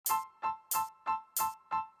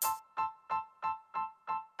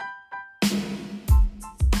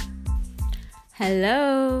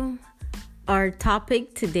Hello. Our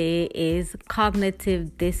topic today is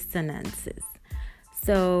cognitive dissonances.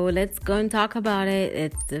 So let's go and talk about it.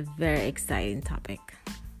 It's a very exciting topic.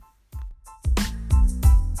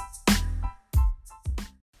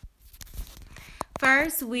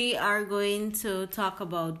 First, we are going to talk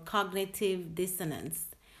about cognitive dissonance.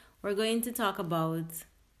 We're going to talk about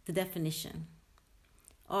the definition.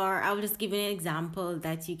 Or I will just give you an example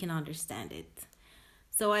that you can understand it.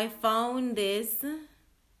 So I found this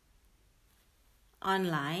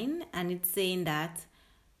online, and it's saying that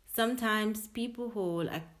sometimes people hold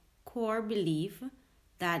a core belief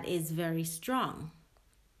that is very strong.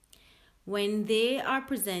 When they are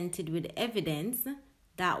presented with evidence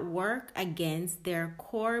that work against their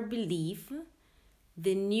core belief,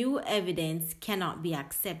 the new evidence cannot be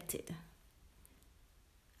accepted.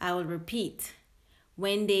 I will repeat.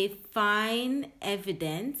 When they find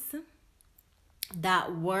evidence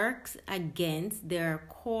that works against their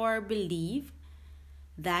core belief,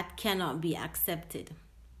 that cannot be accepted.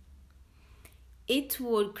 It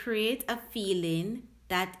would create a feeling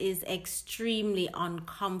that is extremely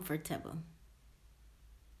uncomfortable.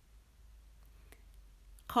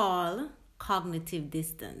 Called cognitive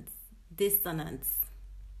dissonance.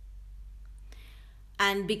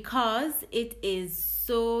 And because it is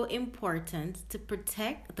so important to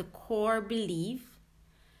protect the core belief,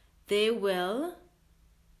 they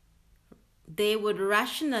would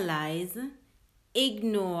rationalize,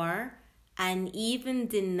 ignore, and even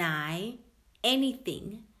deny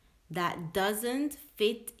anything that doesn't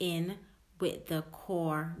fit in with the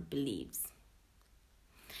core beliefs.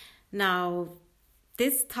 Now,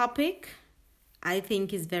 this topic I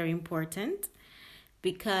think is very important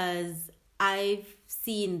because I've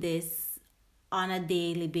seen this on a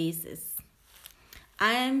daily basis.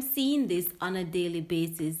 I am seeing this on a daily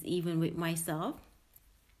basis even with myself.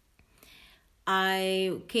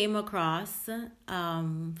 I came across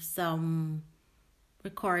some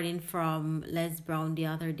recording from Les Brown the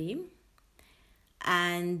other day,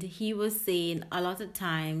 and he was saying a lot of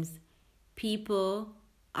times people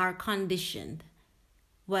are conditioned.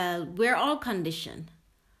 Well, we're all conditioned,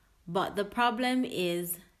 but the problem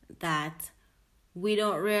is that we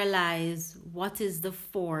don't realize what is the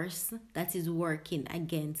force that is working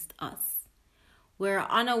against us. We're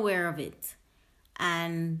unaware of it,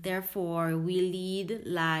 and therefore we lead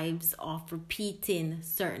lives of repeating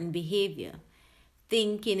certain behavior,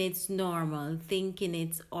 thinking it's normal, thinking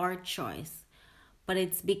it's our choice. But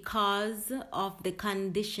it's because of the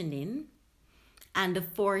conditioning and the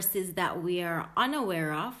forces that we are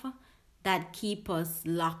unaware of that keep us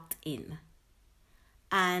locked in.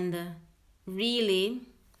 And really,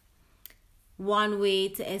 one way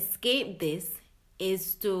to escape this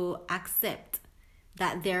is to accept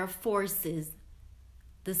that there are forces.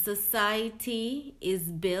 The society is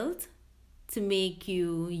built to make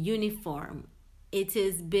you uniform. It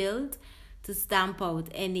is built to stamp out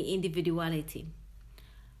any individuality.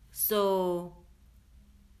 So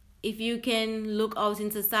if you can look out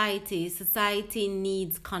in society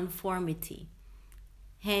needs conformity.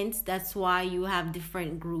 Hence, that's why you have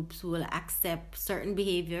different groups who will accept certain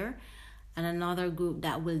behavior and another group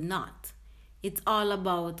that will not. It's all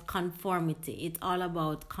about conformity. It's all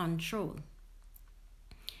about control.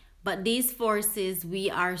 But these forces,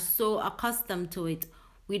 we are so accustomed to it,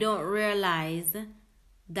 we don't realize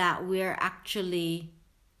that we're actually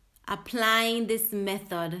applying this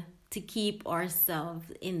method to keep ourselves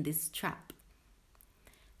in this trap.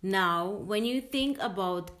 Now, when you think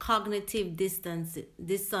about cognitive dissonance,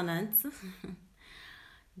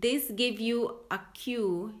 this gives you a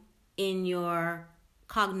cue in your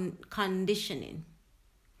conditioning.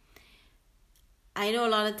 I know a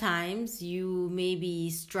lot of times you may be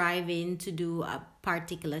striving to do a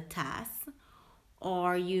particular task,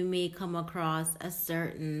 or you may come across a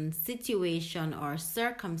certain situation or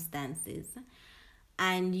circumstances,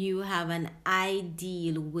 and you have an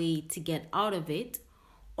ideal way to get out of it,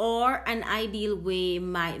 or an ideal way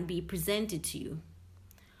might be presented to you.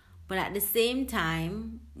 But at the same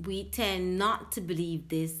time, we tend not to believe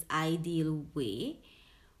this ideal way.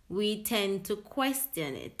 We tend to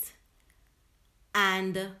question it.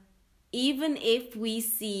 And even if we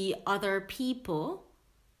see other people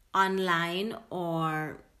online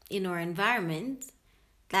or in our environment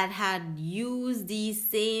that had used these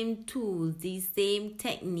same tools, these same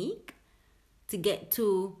technique to get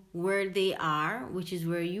to where they are, which is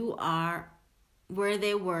where you are, where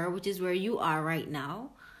they were, which is where you are right now,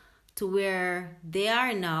 to where they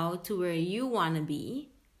are now, to where you want to be,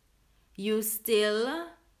 you still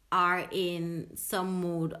are in some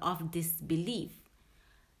mode of disbelief.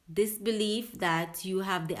 Disbelief that you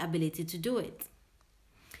have the ability to do it.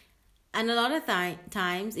 And a lot of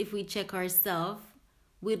times, if we check ourselves,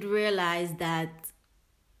 we'd realize that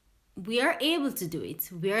we are able to do it.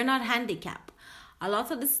 We are not handicapped. A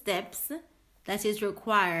lot of the steps that is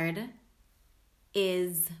required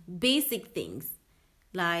is basic things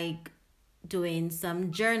like doing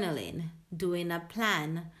some journaling, doing a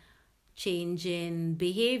plan, changing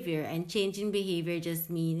behavior. And changing behavior just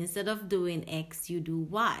means instead of doing X, you do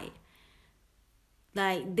Y.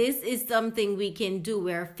 Like, this is something we can do.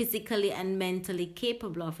 We're physically and mentally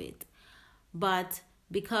capable of it. But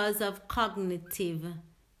because of cognitive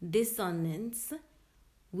dissonance,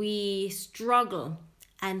 we struggle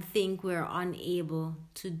and think we're unable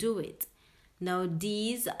to do it. Now,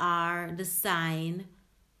 these are the sign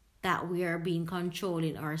that we are being controlled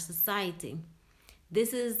in our society.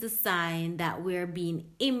 This is the sign that we're being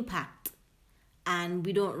impacted, and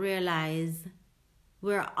we don't realize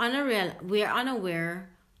we're unaware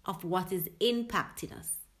of what is impacting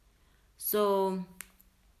us. So,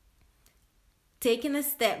 taking a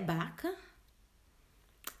step back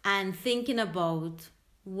and thinking about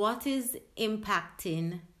what is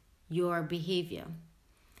impacting your behavior.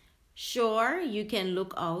 Sure, you can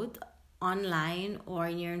look out online or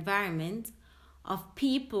in your environment of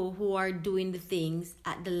people who are doing the things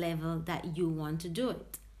at the level that you want to do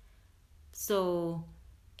it. So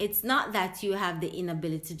it's not that you have the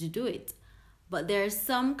inability to do it, but there's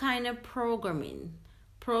some kind of programming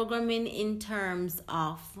in terms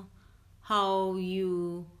of how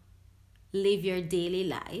you live your daily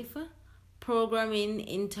life, programming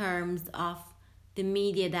in terms of the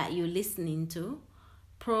media that you're listening to,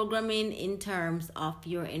 programming in terms of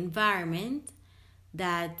your environment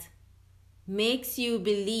that makes you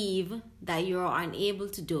believe that you're unable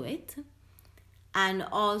to do it, and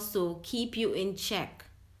also keep you in check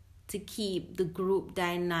to keep the group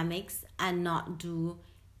dynamics and not do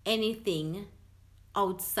anything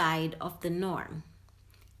outside of the norm.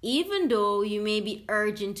 Even though you may be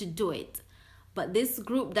urging to do it, but this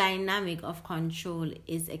group dynamic of control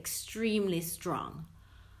is extremely strong.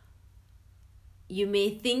 You may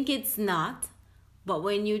think it's not, but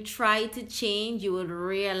when you try to change, you will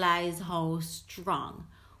realize how strong.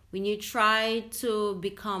 When you try to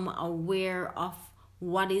become aware of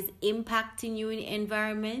what is impacting you in the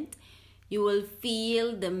environment, you will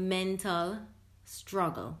feel the mental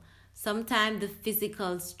struggle, sometimes the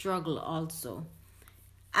physical struggle also.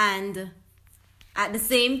 And at the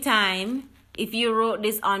same time, if you wrote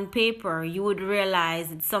this on paper, you would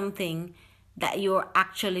realize it's something that you're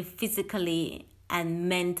actually physically and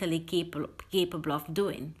mentally capable of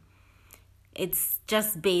doing. It's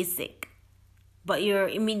just basic. But your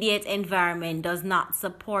immediate environment does not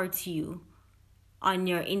support you on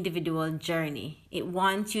your individual journey. It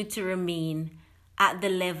wants you to remain at the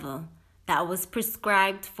level that was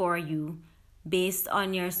prescribed for you based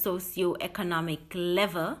on your socioeconomic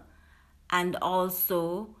level, and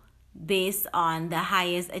also based on the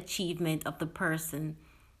highest achievement of the person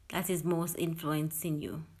that is most influencing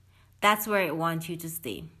you. That's where it wants you to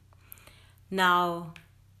stay. Now,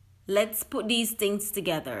 let's put these things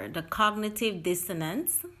together: the cognitive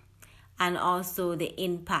dissonance and also the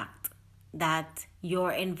impact that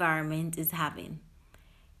your environment is having.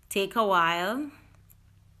 Take a while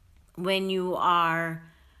when you are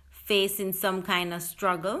facing some kind of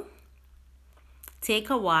struggle. Take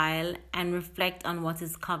a while and reflect on what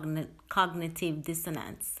is cognitive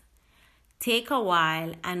dissonance. Take a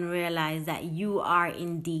while and realize that you are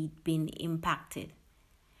indeed being impacted.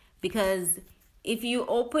 Because if you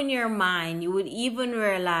open your mind, you would even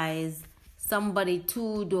realize somebody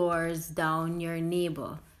 2 doors down, your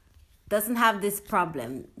neighbor, doesn't have this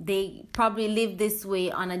problem. They probably live this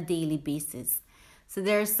way on a daily basis. So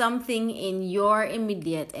there's something in your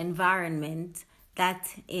immediate environment that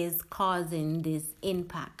is causing this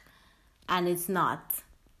impact, and it's not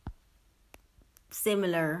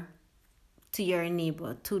similar to your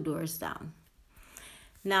neighbor 2 doors down.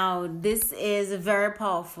 Now, this is very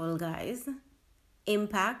powerful, guys.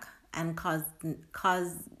 Impact and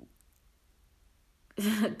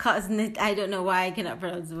I don't know why I cannot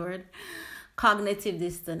pronounce the word. Cognitive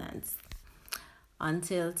dissonance.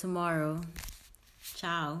 Until tomorrow.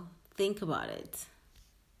 Ciao. Think about it.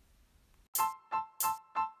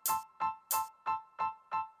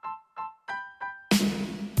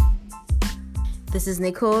 This is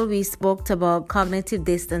Nicole. We spoke about cognitive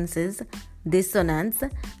dissonance,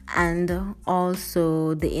 and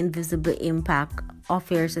also the invisible impact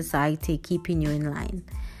of your society keeping you in line.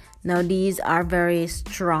 Now, these are very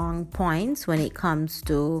strong points when it comes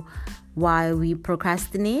to why we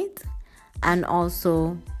procrastinate, and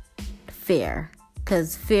also fear,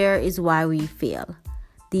 because fear is why we fail.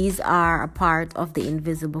 These are a part of the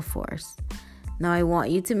invisible force. Now I want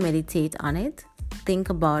you to meditate on it, think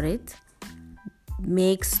about it,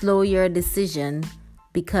 make slow your decision,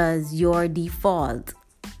 because your default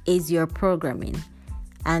is your programming.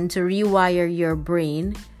 And to rewire your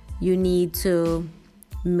brain, you need to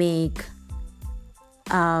make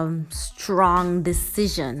a strong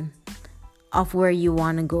decision of where you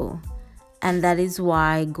want to go. And that is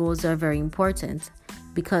why goals are very important,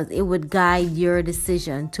 because it would guide your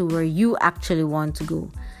decision to where you actually want to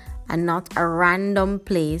go, and not a random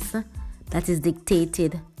place that is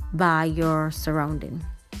dictated by your surrounding.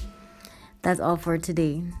 That's all for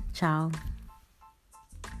today. Ciao.